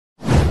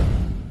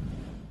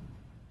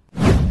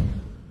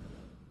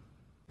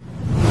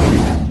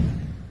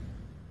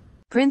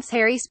Prince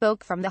Harry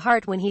spoke from the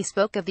heart when he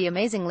spoke of the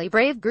amazingly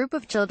brave group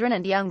of children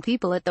and young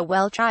people at the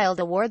Wellchild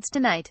Awards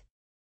tonight.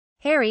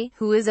 Harry,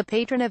 who is a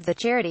patron of the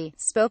charity,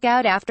 spoke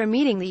out after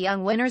meeting the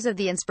young winners of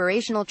the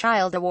Inspirational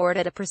Child Award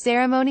at a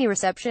pre-ceremony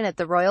reception at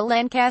the Royal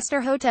Lancaster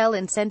Hotel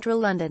in central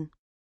London.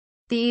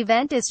 The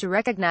event is to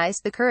recognise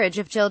the courage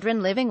of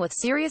children living with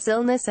serious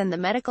illness and the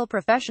medical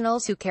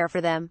professionals who care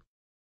for them.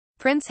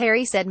 Prince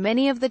Harry said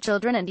many of the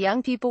children and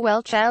young people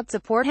Wellchild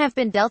support have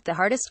been dealt the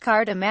hardest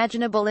card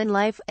imaginable in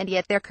life, and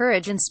yet their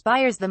courage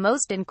inspires the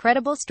most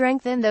incredible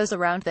strength in those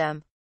around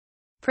them.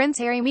 Prince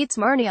Harry meets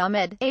Marnie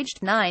Ahmed,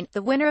 aged 9,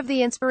 the winner of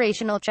the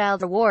Inspirational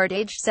Child Award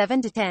aged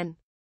 7 to 10.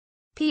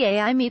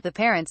 I meet the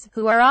parents,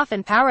 who are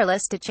often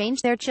powerless to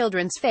change their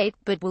children's fate,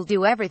 but will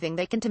do everything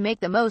they can to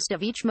make the most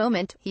of each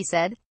moment, he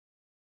said.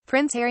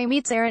 Prince Harry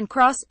meets Aaron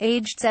Cross,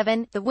 aged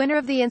 7, the winner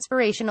of the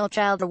Inspirational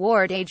Child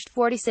Award aged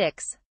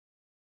 46.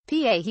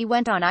 He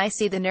went on, I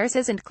see the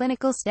nurses and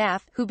clinical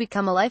staff, who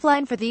become a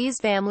lifeline for these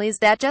families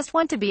that just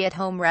want to be at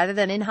home rather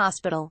than in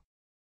hospital.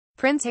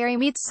 Prince Harry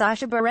meets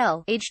Sasha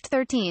Burrell, aged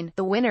 13,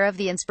 the winner of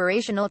the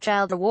Inspirational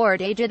Child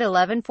Award aged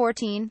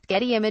 11-14,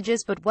 Getty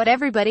Images. But what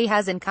everybody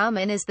has in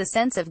common is the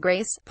sense of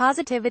grace,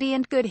 positivity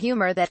and good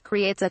humor that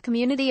creates a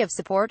community of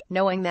support.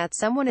 Knowing that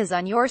someone is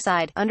on your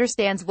side,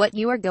 understands what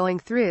you are going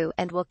through,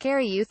 and will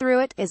carry you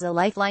through it, is a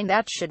lifeline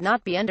that should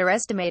not be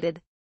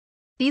underestimated.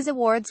 These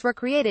awards were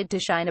created to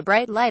shine a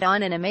bright light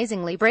on an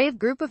amazingly brave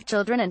group of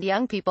children and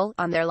young people,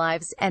 on their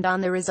lives, and on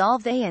the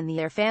resolve they and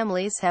their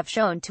families have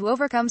shown to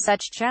overcome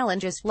such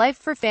challenges. Life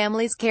for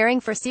families caring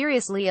for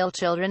seriously ill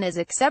children is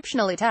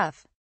exceptionally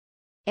tough.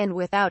 And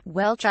without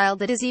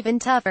Wellchild it is even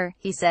tougher,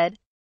 he said.